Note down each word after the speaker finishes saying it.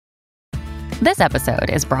This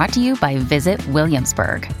episode is brought to you by Visit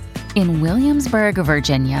Williamsburg. In Williamsburg,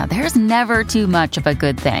 Virginia, there's never too much of a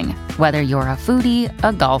good thing. Whether you're a foodie,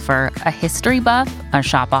 a golfer, a history buff, a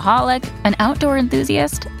shopaholic, an outdoor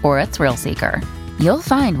enthusiast, or a thrill seeker, you'll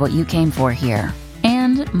find what you came for here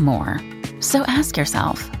and more. So ask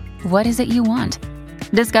yourself, what is it you want?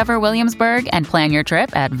 Discover Williamsburg and plan your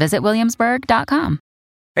trip at visitwilliamsburg.com.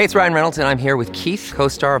 Hey, it's Ryan Reynolds, and I'm here with Keith,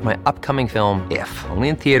 co-star of my upcoming film, If, only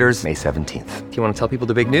in theaters May 17th. Do you want to tell people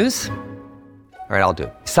the big news? All right, I'll do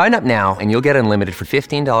it. Sign up now and you'll get unlimited for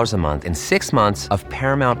 $15 a month and 6 months of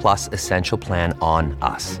Paramount Plus Essential Plan on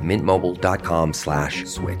us.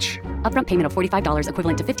 MintMobile.com/switch. Upfront payment of $45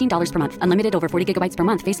 equivalent to $15 per month. Unlimited over 40 gigabytes per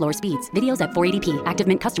month. Face lower speeds. Videos at 480p. Active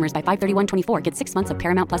Mint customers by 531.24 get 6 months of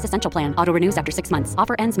Paramount Plus Essential Plan. Auto renews after 6 months.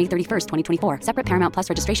 Offer ends May 31st, 2024. Separate Paramount Plus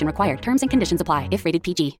registration required. Terms and conditions apply if rated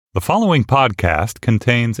PG. The following podcast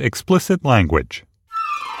contains explicit language.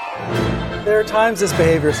 There are times this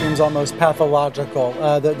behavior seems almost pathological,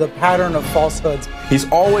 the pattern of falsehoods.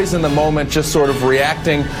 He's always in the moment, just sort of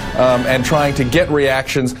reacting and trying to get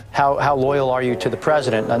reactions. How loyal are you to the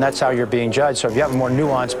president? And that's how you're being judged. So if you have a more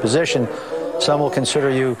nuanced position, some will consider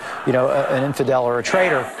you, an infidel or a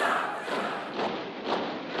traitor.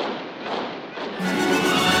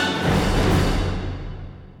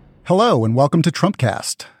 Hello, and welcome to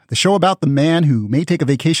Trumpcast, the show about the man who may take a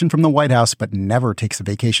vacation from the White House but never takes a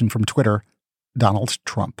vacation from Twitter, Donald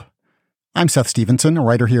Trump. I'm Seth Stevenson, a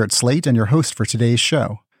writer here at Slate and your host for today's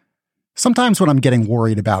show. Sometimes when I'm getting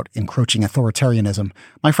worried about encroaching authoritarianism,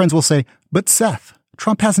 my friends will say, "But Seth,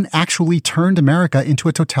 Trump hasn't actually turned America into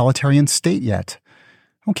a totalitarian state yet."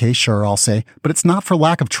 Okay, sure, I'll say, but it's not for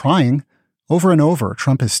lack of trying. Over and over,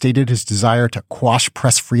 Trump has stated his desire to quash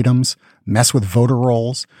press freedoms, mess with voter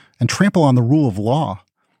rolls, and trample on the rule of law.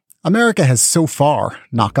 America has so far,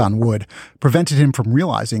 knock on wood, prevented him from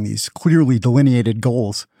realizing these clearly delineated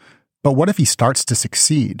goals. But what if he starts to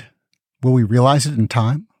succeed? Will we realize it in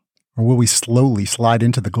time? Or will we slowly slide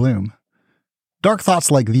into the gloom? Dark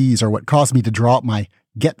thoughts like these are what caused me to draw up my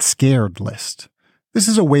Get Scared list. This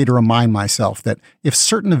is a way to remind myself that if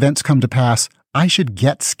certain events come to pass, I should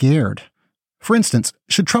get scared. For instance,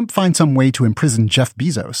 should Trump find some way to imprison Jeff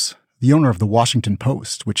Bezos, the owner of the Washington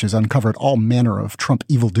Post, which has uncovered all manner of Trump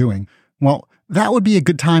evildoing, well, that would be a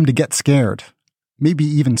good time to get scared. Maybe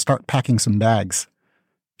even start packing some bags.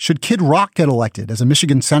 Should Kid Rock get elected as a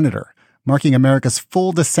Michigan senator, marking America's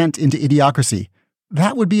full descent into idiocracy,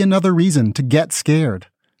 that would be another reason to get scared.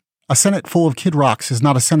 A Senate full of Kid Rocks is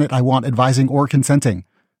not a Senate I want advising or consenting.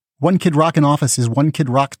 One Kid Rock in office is one Kid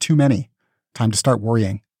Rock too many. Time to start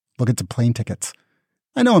worrying. Look into plane tickets.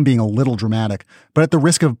 I know I'm being a little dramatic, but at the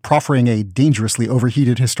risk of proffering a dangerously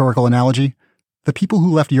overheated historical analogy, the people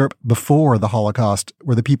who left Europe before the Holocaust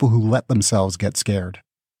were the people who let themselves get scared.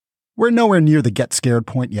 We're nowhere near the get scared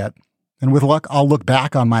point yet, and with luck, I'll look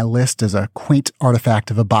back on my list as a quaint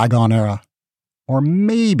artifact of a bygone era. Or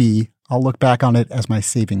maybe I'll look back on it as my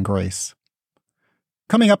saving grace.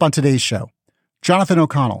 Coming up on today's show, Jonathan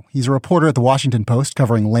O'Connell. He's a reporter at the Washington Post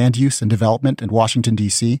covering land use and development in Washington,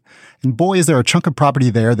 D.C. And boy, is there a chunk of property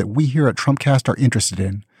there that we here at Trumpcast are interested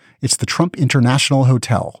in. It's the Trump International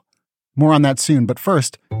Hotel. More on that soon, but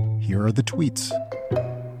first, here are the tweets.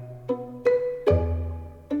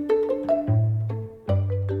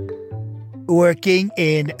 Working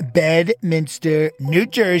in Bedminster, New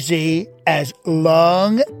Jersey, as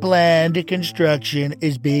long-planned construction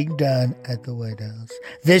is being done at the White House.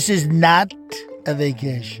 This is not a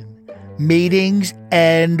vacation. Meetings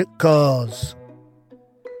and calls.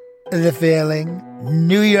 The failing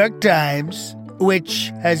New York Times,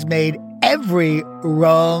 which has made every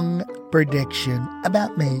wrong prediction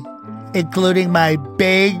about me, including my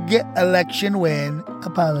big election win,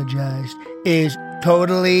 apologized, is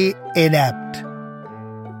totally inept.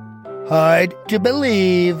 Hard to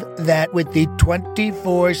believe that with the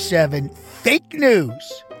 24/7 fake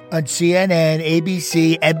news on CNN,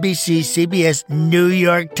 ABC, NBC, CBS, New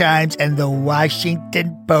York Times, and the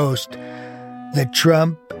Washington Post, the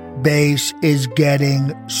Trump base is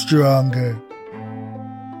getting stronger.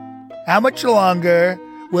 How much longer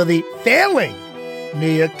will the failing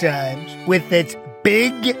New York Times, with its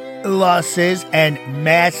big losses and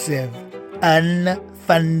massive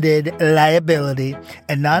unfunded liability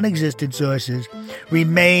and non-existent sources,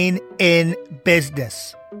 remain in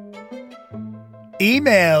business?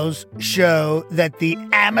 Emails show that the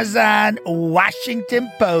Amazon,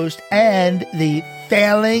 Washington Post, and the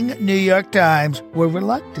failing New York Times were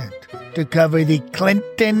reluctant to cover the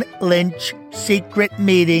Clinton-Lynch secret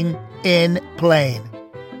meeting in plain.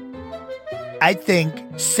 I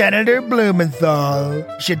think Senator Blumenthal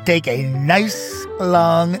should take a nice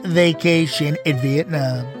long vacation in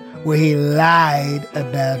Vietnam where he lied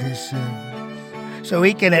about his service, so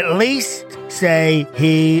he can at least say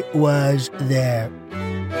he was there.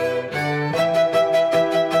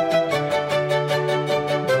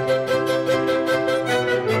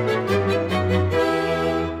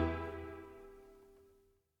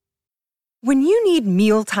 When you need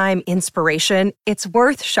mealtime inspiration, it's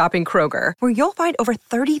worth shopping Kroger, where you'll find over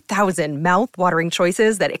 30,000 mouth-watering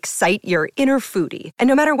choices that excite your inner foodie. And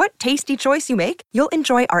no matter what tasty choice you make, you'll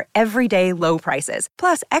enjoy our everyday low prices,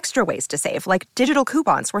 plus extra ways to save, like digital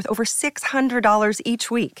coupons worth over $600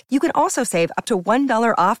 each week. You can also save up to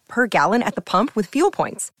 $1 off per gallon at the pump with fuel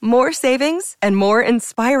points. More savings and more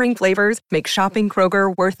inspiring flavors make shopping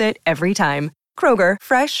Kroger worth it every time. Kroger,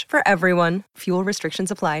 fresh for everyone. Fuel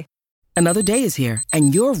restrictions apply. Another day is here,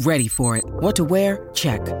 and you're ready for it. What to wear?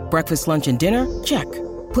 Check. Breakfast, lunch, and dinner? Check.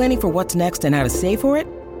 Planning for what's next and how to save for it?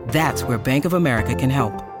 That's where Bank of America can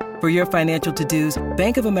help. For your financial to-dos,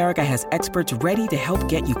 Bank of America has experts ready to help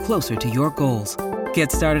get you closer to your goals.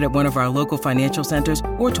 Get started at one of our local financial centers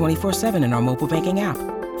or 24/7 in our mobile banking app.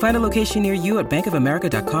 Find a location near you at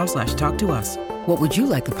bankofamerica.com/talktous. What would you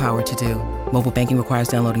like the power to do? Mobile banking requires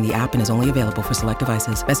downloading the app and is only available for select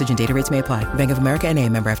devices. Message and data rates may apply. Bank of America N.A.,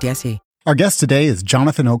 member FDIC. Our guest today is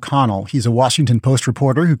Jonathan O'Connell. He's a Washington Post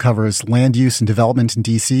reporter who covers land use and development in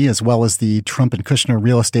D.C., as well as the Trump and Kushner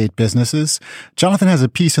real estate businesses. Jonathan has a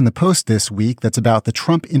piece in the Post this week that's about the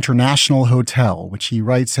Trump International Hotel, which he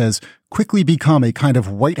writes has quickly become a kind of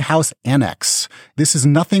White House annex. This is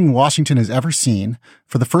nothing Washington has ever seen.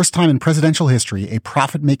 For the first time in presidential history, a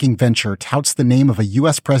profit-making venture touts the name of a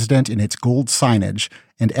U.S. president in its gold signage,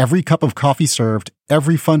 and every cup of coffee served,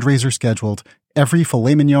 every fundraiser scheduled, every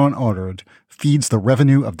filet mignon ordered feeds the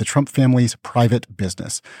revenue of the Trump family's private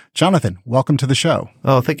business. Jonathan, welcome to the show.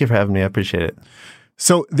 Oh, thank you for having me. I appreciate it.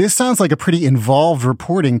 So this sounds like a pretty involved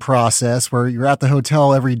reporting process where you're at the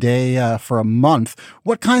hotel every day for a month.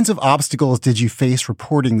 What kinds of obstacles did you face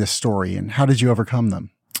reporting this story, and how did you overcome them?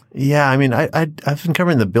 Yeah, I mean, I've been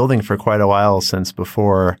covering the building for quite a while, since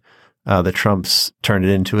before the Trumps turned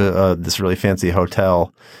it into this really fancy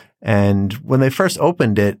hotel. And when they first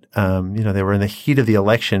opened it, they were in the heat of the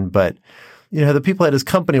election, but, the people at his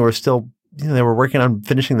company were still, they were working on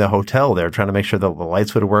finishing the hotel. They were trying to make sure that the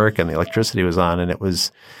lights would work and the electricity was on. And it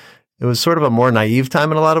was sort of a more naive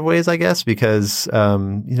time in a lot of ways, I guess, because,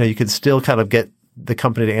 you could still kind of get the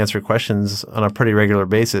company to answer questions on a pretty regular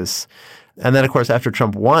basis. And then, of course, after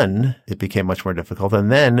Trump won, it became much more difficult.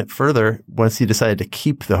 And then further, once he decided to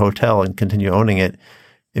keep the hotel and continue owning it,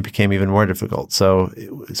 it became even more difficult. So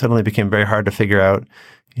it suddenly became very hard to figure out,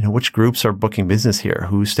 which groups are booking business here,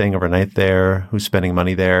 who's staying overnight there, who's spending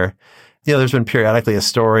money there. There's been periodically a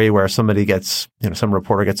story where somebody gets, some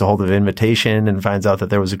reporter gets a hold of an invitation and finds out that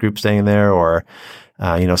there was a group staying there, or,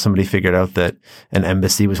 somebody figured out that an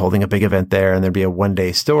embassy was holding a big event there and there'd be a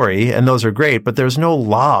one-day story. And those are great, but there's no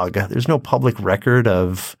log. There's no public record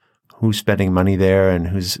of who's spending money there and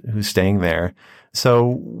who's staying there.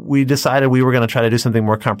 So we decided we were going to try to do something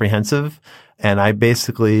more comprehensive. And I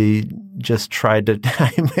basically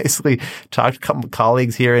talked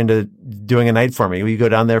colleagues here into doing a night for me. We go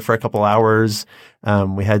down there for a couple hours.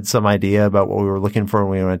 We had some idea about what we were looking for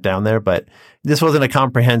when we went down there, but this wasn't a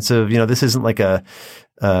comprehensive, this isn't like a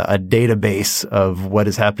database of what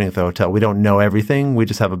is happening at the hotel. We don't know everything. We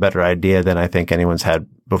just have a better idea than I think anyone's had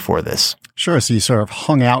before this. Sure. So you sort of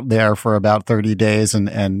hung out there for about 30 days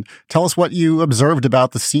and tell us what you observed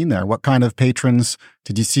about the scene there. What kind of patrons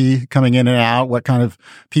did you see coming in and out? What kind of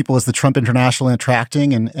people is the Trump International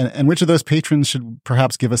attracting? And which of those patrons should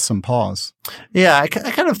perhaps give us some pause? Yeah, I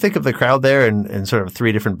kind of think of the crowd there in sort of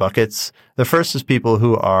three different buckets. The first is people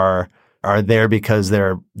who are there because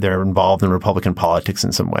they're involved in Republican politics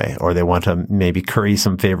in some way, or they want to maybe curry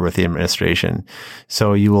some favor with the administration.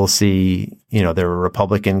 So you will see, there are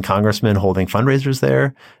Republican congressmen holding fundraisers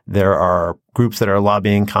there. There are groups that are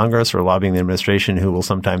lobbying Congress or lobbying the administration who will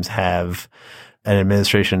sometimes have an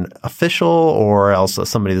administration official or else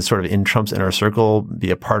somebody that's sort of in Trump's inner circle be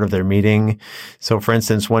a part of their meeting. So, for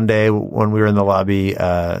instance, one day when we were in the lobby,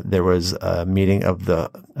 there was a meeting of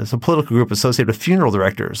it's a political group associated with funeral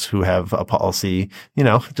directors who have a policy,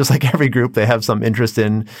 just like every group, they have some interest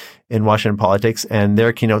in Washington politics, and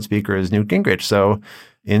their keynote speaker is Newt Gingrich. So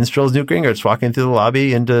in strolls Newt Gingrich walking through the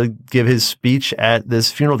lobby and to give his speech at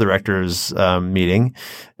this funeral directors meeting.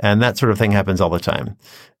 And that sort of thing happens all the time.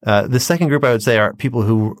 The second group I would say are people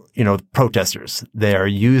who, protesters. They are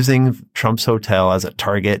using Trump's hotel as a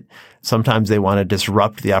target. Sometimes they want to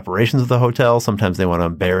disrupt the operations of the hotel. Sometimes they want to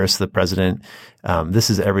embarrass the president. This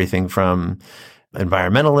is everything from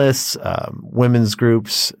environmentalists, women's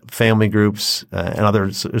groups, family groups, and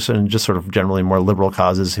others, and just sort of generally more liberal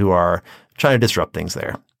causes who are trying to disrupt things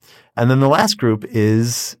there. And then the last group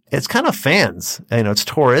it's kind of fans. It's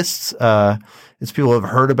tourists. It's people who have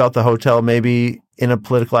heard about the hotel maybe in a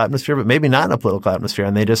political atmosphere, but maybe not in a political atmosphere.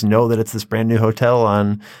 And they just know that it's this brand new hotel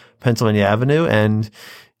on Pennsylvania Avenue. And,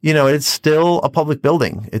 it's still a public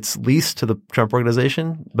building. It's leased to the Trump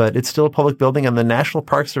Organization, but it's still a public building. And the National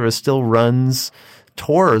Park Service still runs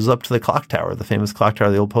tours up to the clock tower, the famous clock tower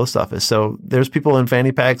of the old post office. So there's people in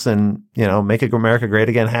fanny packs and, Make America Great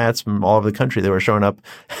Again hats from all over the country that were showing up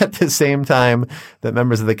at the same time that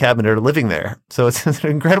members of the cabinet are living there. So it's an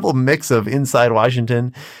incredible mix of inside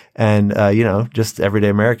Washington and, just everyday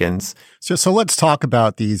Americans. So let's talk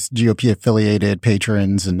about these GOP affiliated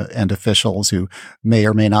patrons and officials who may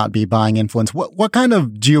or may not be buying influence. What kind of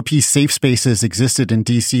GOP safe spaces existed in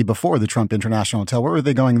DC before the Trump International Hotel? Where were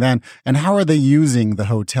they going then? And how are they using the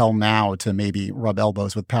hotel now to maybe rub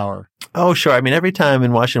elbows with power? Oh, sure. I mean, every time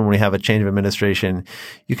in Washington when we have a change of administration,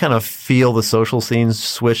 you kind of feel the social scenes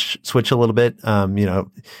switch a little bit.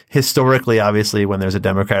 Historically, obviously, when there's a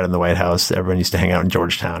Democrat in the White House, everyone used to hang out in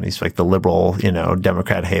Georgetown. He's like the liberal,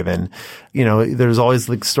 Democrat haven. There's always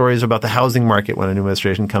like stories about the housing market when a new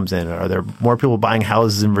administration comes in. Are there more people buying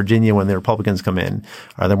houses in Virginia when the Republicans come in?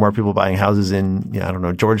 Are there more people buying houses in,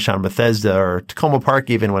 Georgetown, Bethesda, or Tacoma Park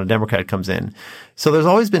even when a Democrat comes in? So there's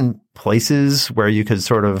always been places where you could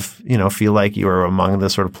sort of, feel like you are among the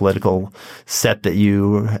sort of political set that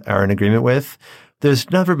you are in agreement with. There's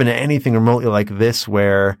never been anything remotely like this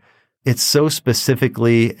where it's so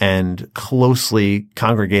specifically and closely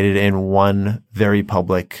congregated in one very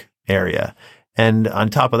public area. And on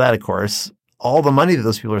top of that, of course, all the money that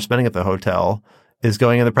those people are spending at the hotel is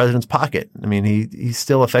going in the president's pocket. I mean, he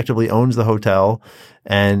still effectively owns the hotel.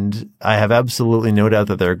 And I have absolutely no doubt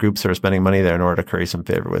that there are groups that are spending money there in order to curry some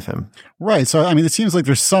favor with him. Right. So, I mean, it seems like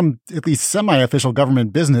there's some at least semi-official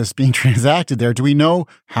government business being transacted there. Do we know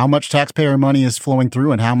how much taxpayer money is flowing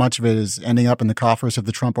through and how much of it is ending up in the coffers of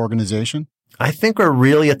the Trump Organization? I think we're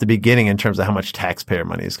really at the beginning in terms of how much taxpayer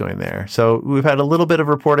money is going there. So we've had a little bit of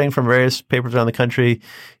reporting from various papers around the country.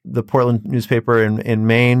 The Portland newspaper in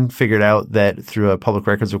Maine figured out that through a public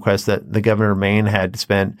records request that the governor of Maine had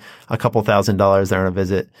spent a couple $1,000s there on a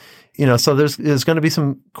visit. So there's going to be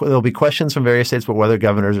there'll be questions from various states about whether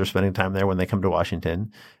governors are spending time there when they come to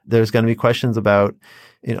Washington. There's going to be questions about,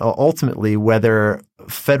 ultimately whether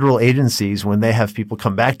federal agencies, when they have people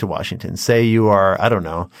come back to Washington, say you are, I don't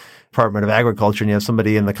know, Department of Agriculture and you have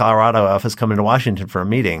somebody in the Colorado office coming to Washington for a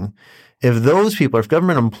meeting, if those people, if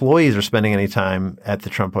government employees are spending any time at the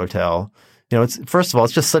Trump Hotel, it's first of all,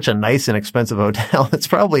 it's just such a nice and expensive hotel. It's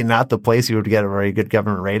probably not the place you would get a very good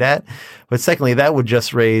government rate at. But secondly, that would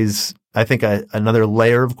just raise, I think, another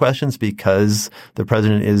layer of questions because the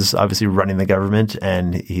president is obviously running the government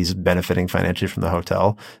and he's benefiting financially from the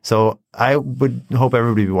hotel. So I would hope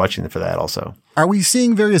everybody would be watching for that also. Are we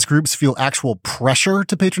seeing various groups feel actual pressure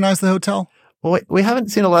to patronize the hotel? Well, we haven't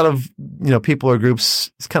seen a lot of, people or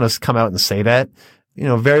groups kind of come out and say that.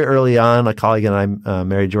 Very early on, a colleague and I,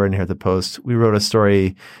 Mary Jordan here at the Post, we wrote a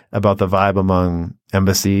story about the vibe among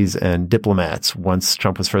embassies and diplomats once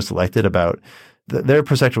Trump was first elected about their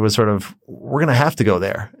perspective was sort of, we're going to have to go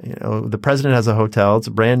there. The president has a hotel. It's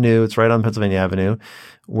brand new. It's right on Pennsylvania Avenue.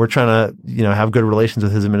 We're trying to, have good relations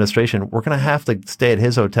with his administration. We're going to have to stay at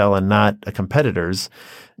his hotel and not a competitor's.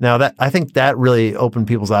 Now I think that really opened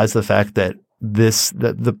people's eyes to the fact that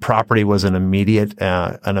the property was an immediate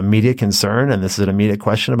concern. And this is an immediate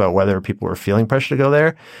question about whether people were feeling pressure to go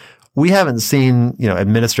there. We haven't seen,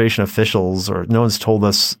 administration officials or no one's told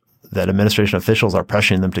us that administration officials are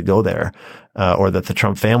pressuring them to go there, or that the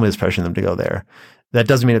Trump family is pressuring them to go there. That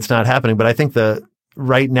doesn't mean it's not happening, but I think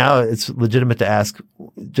right now it's legitimate to ask,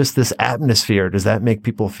 just this atmosphere, does that make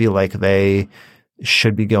people feel like they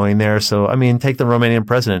should be going there? So, I mean, take the Romanian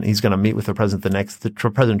president. He's going to meet with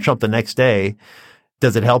President Trump the next day.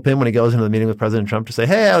 Does it help him when he goes into the meeting with President Trump to say,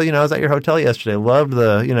 hey, I was at your hotel yesterday. Loved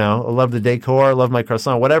the decor, loved my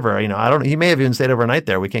croissant, whatever. He may have even stayed overnight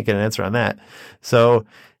there. We can't get an answer on that. So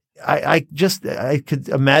I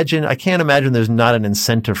can't imagine there's not an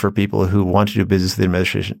incentive for people who want to do business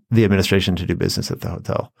with the administration to do business at the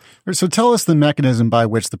hotel. So tell us the mechanism by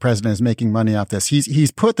which the president is making money off this.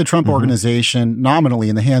 He's put the Trump organization nominally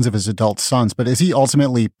in the hands of his adult sons, but is he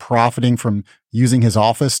ultimately profiting from using his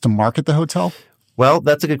office to market the hotel? Well,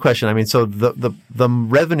 that's a good question. I mean, so the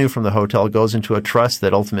revenue from the hotel goes into a trust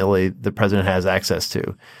that ultimately the president has access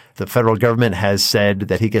to. The federal government has said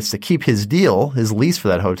that he gets to keep his deal, his lease for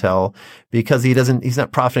that hotel, because he's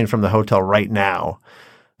not profiting from the hotel right now.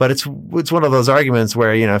 But it's one of those arguments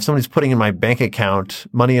where, if somebody's putting in my bank account,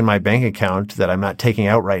 money in my bank account that I'm not taking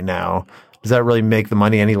out right now, does that really make the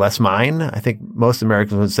money any less mine? I think most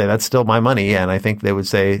Americans would say that's still my money. And I think they would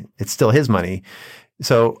say it's still his money.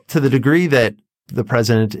 So to the degree that the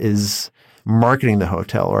president is marketing the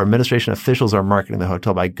hotel or administration officials are marketing the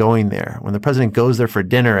hotel by going there, when the president goes there for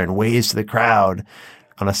dinner and waves to the crowd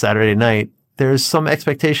on a Saturday night, there's some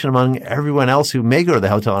expectation among everyone else who may go to the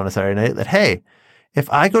hotel on a Saturday night that, hey, if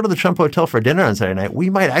I go to the Trump Hotel for dinner on Saturday night, we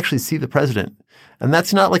might actually see the president. And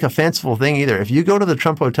that's not like a fanciful thing either. If you go to the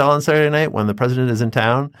Trump Hotel on Saturday night when the president is in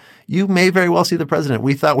town, you may very well see the president.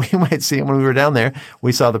 We thought we might see him when we were down there.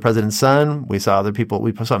 We saw the president's son. We saw other people.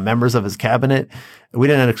 We saw members of his cabinet. We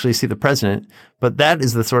didn't actually see the president. But that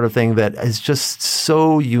is the sort of thing that is just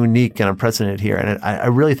so unique and unprecedented here. And I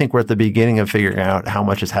really think we're at the beginning of figuring out how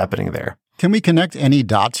much is happening there. Can we connect any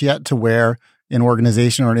dots yet to where an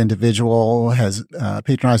organization or an individual has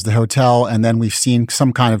patronized the hotel, and then we've seen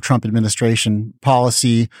some kind of Trump administration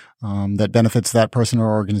policy that benefits that person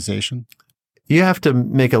or organization? You have to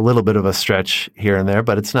make a little bit of a stretch here and there,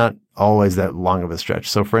 but it's not always that long of a stretch.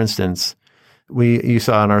 So, for instance, you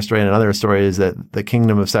saw in our story and in other stories that the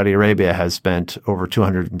Kingdom of Saudi Arabia has spent over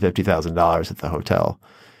 $250,000 at the hotel.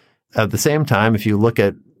 At the same time, if you look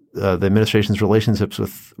at the administration's relations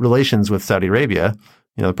with Saudi Arabia,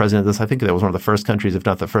 the president, I think that was one of the first countries, if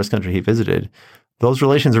not the first country he visited. Those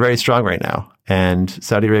relations are very strong right now. And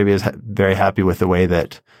Saudi Arabia is very happy with the way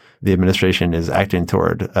that the administration is acting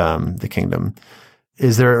toward the kingdom.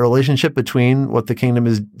 Is there a relationship between what the kingdom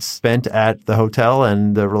has spent at the hotel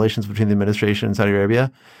and the relations between the administration and Saudi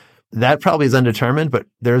Arabia? That probably is undetermined, but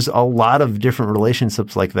there's a lot of different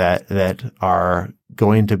relationships like that are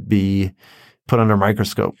going to be put under a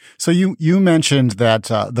microscope. So you mentioned that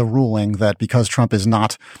the ruling that because Trump is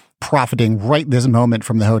not profiting right this moment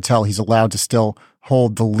from the hotel, he's allowed to still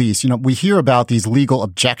hold the lease. We hear about these legal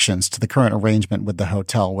objections to the current arrangement with the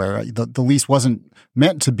hotel where the lease wasn't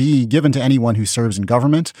meant to be given to anyone who serves in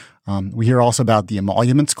government. We hear also about the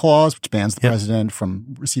emoluments clause, which bans the president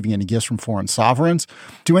from receiving any gifts from foreign sovereigns.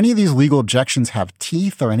 Do any of these legal objections have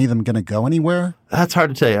teeth? Are any of them going to go anywhere? That's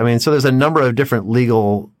hard to tell you. I mean, so there's a number of different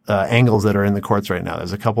legal angles that are in the courts right now.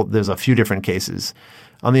 There's a few different cases.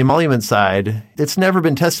 On the emolument side, it's never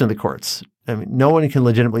been tested in the courts. I mean, no one can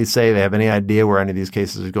legitimately say they have any idea where any of these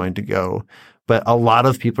cases are going to go. But a lot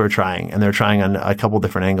of people are trying, and they're trying on a couple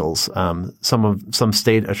different angles. Some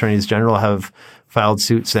state attorneys general have filed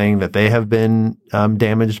suit saying that they have been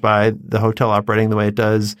damaged by the hotel operating the way it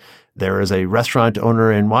does. There is a restaurant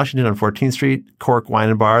owner in Washington on 14th Street, Cork Wine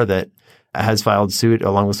and Bar, that has filed suit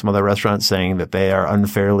along with some other restaurants saying that they are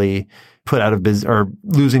unfairly put out of business or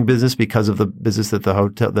losing business because of the business that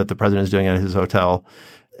the president is doing at his hotel.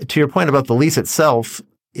 To your point about the lease itself,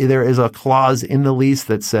 there is a clause in the lease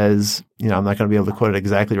that says, I'm not going to be able to quote it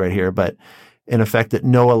exactly right here, but in effect that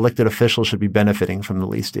no elected official should be benefiting from the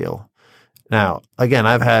lease deal. Now, again,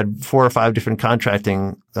 I've had 4 or 5 different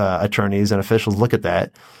contracting attorneys and officials look at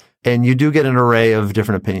that, and you do get an array of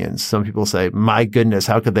different opinions. Some people say, my goodness,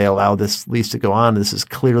 how could they allow this lease to go on? This is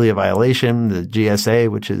clearly a violation. The GSA,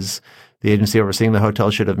 which is the agency overseeing the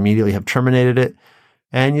hotel, should immediately have terminated it.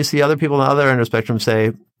 And you see other people on the other end of the spectrum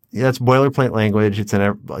say, that's boilerplate language. It's in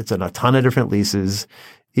a ton of different leases.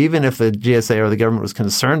 Even if the GSA or the government was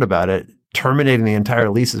concerned about it, terminating the entire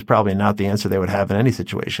lease is probably not the answer they would have in any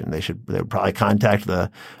situation. They would probably contact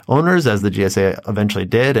the owners, as the GSA eventually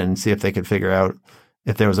did, and see if they could figure out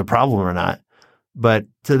if there was a problem or not. But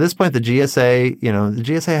to this point, the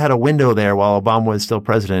GSA had a window there while Obama was still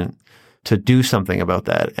president to do something about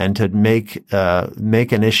that and to make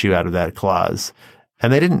an issue out of that clause.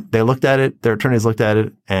 And they didn't. They looked at it, their attorneys looked at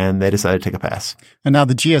it, and they decided to take a pass. And now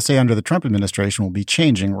the GSA under the Trump administration will be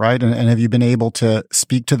changing, right? And have you been able to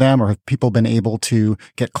speak to them, or have people been able to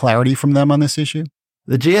get clarity from them on this issue?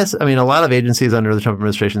 A lot of agencies under the Trump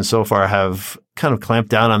administration so far have kind of clamped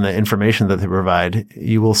down on the information that they provide.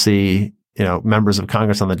 You will see members of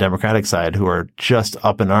Congress on the Democratic side who are just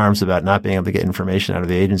up in arms about not being able to get information out of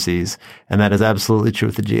the agencies. And that is absolutely true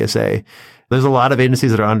with the GSA. There's a lot of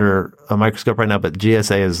agencies that are under a microscope right now, but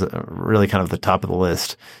GSA is really kind of the top of the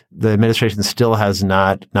list. The administration still has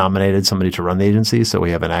not nominated somebody to run the agency. So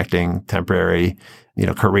we have an acting temporary,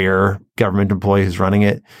 career government employee who's running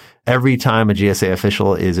it. Every time a GSA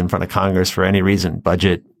official is in front of Congress for any reason,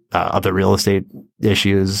 budget, other real estate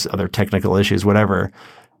issues, other technical issues, whatever,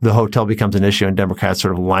 the hotel becomes an issue and Democrats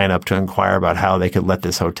sort of line up to inquire about how they could let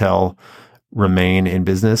this hotel remain in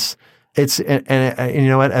business. And you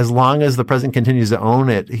know what? As long as the president continues to own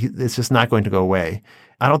it, it's just not going to go away.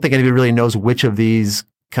 I don't think anybody really knows which of these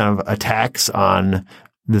kind of attacks on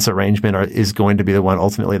this arrangement is going to be the one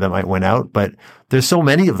ultimately that might win out. But there's so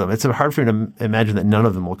many of them. It's hard for him to imagine that none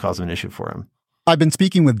of them will cause an issue for him. I've been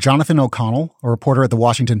speaking with Jonathan O'Connell, a reporter at The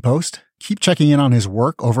Washington Post. Keep checking in on his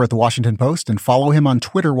work over at The Washington Post and follow him on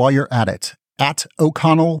Twitter while you're at it,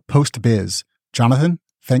 @O'ConnellPostBiz. Jonathan,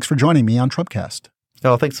 thanks for joining me on Trumpcast.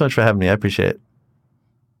 Oh, thanks so much for having me. I appreciate it.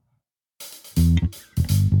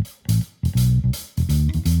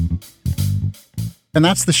 And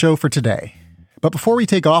that's the show for today. But before we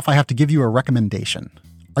take off, I have to give you a recommendation.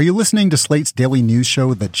 Are you listening to Slate's daily news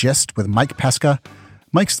show, The Gist, with Mike Pesca?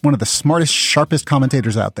 Mike's one of the smartest, sharpest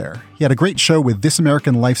commentators out there. He had a great show with This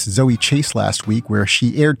American Life's Zoe Chase last week, where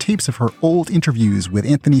she aired tapes of her old interviews with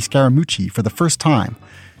Anthony Scaramucci for the first time.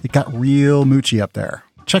 It got real moochy up there.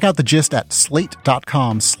 Check out The Gist at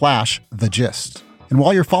slate.com/thegist. And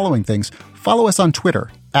while you're following things, follow us on Twitter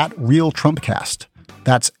 @RealTrumpcast.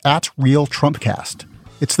 That's @RealTrumpcast.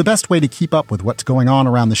 It's the best way to keep up with what's going on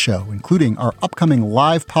around the show, including our upcoming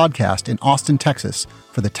live podcast in Austin, Texas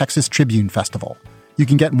for the Texas Tribune Festival. You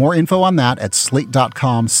can get more info on that at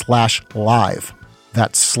slate.com/live.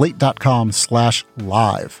 That's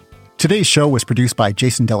slate.com/live. Today's show was produced by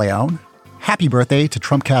Jason DeLeon. Happy birthday to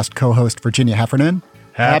Trumpcast co-host Virginia Heffernan.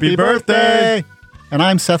 Happy birthday! And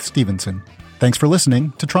I'm Seth Stevenson. Thanks for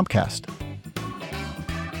listening to Trumpcast.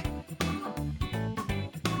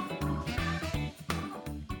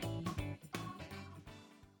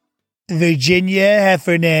 Virginia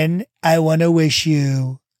Heffernan, I want to wish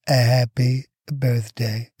you a happy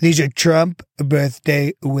birthday. These are Trump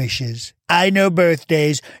birthday wishes. I know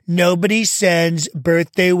birthdays. Nobody sends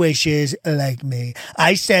birthday wishes like me.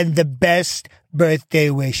 I send the best birthday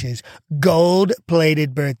wishes.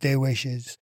 Gold-plated birthday wishes.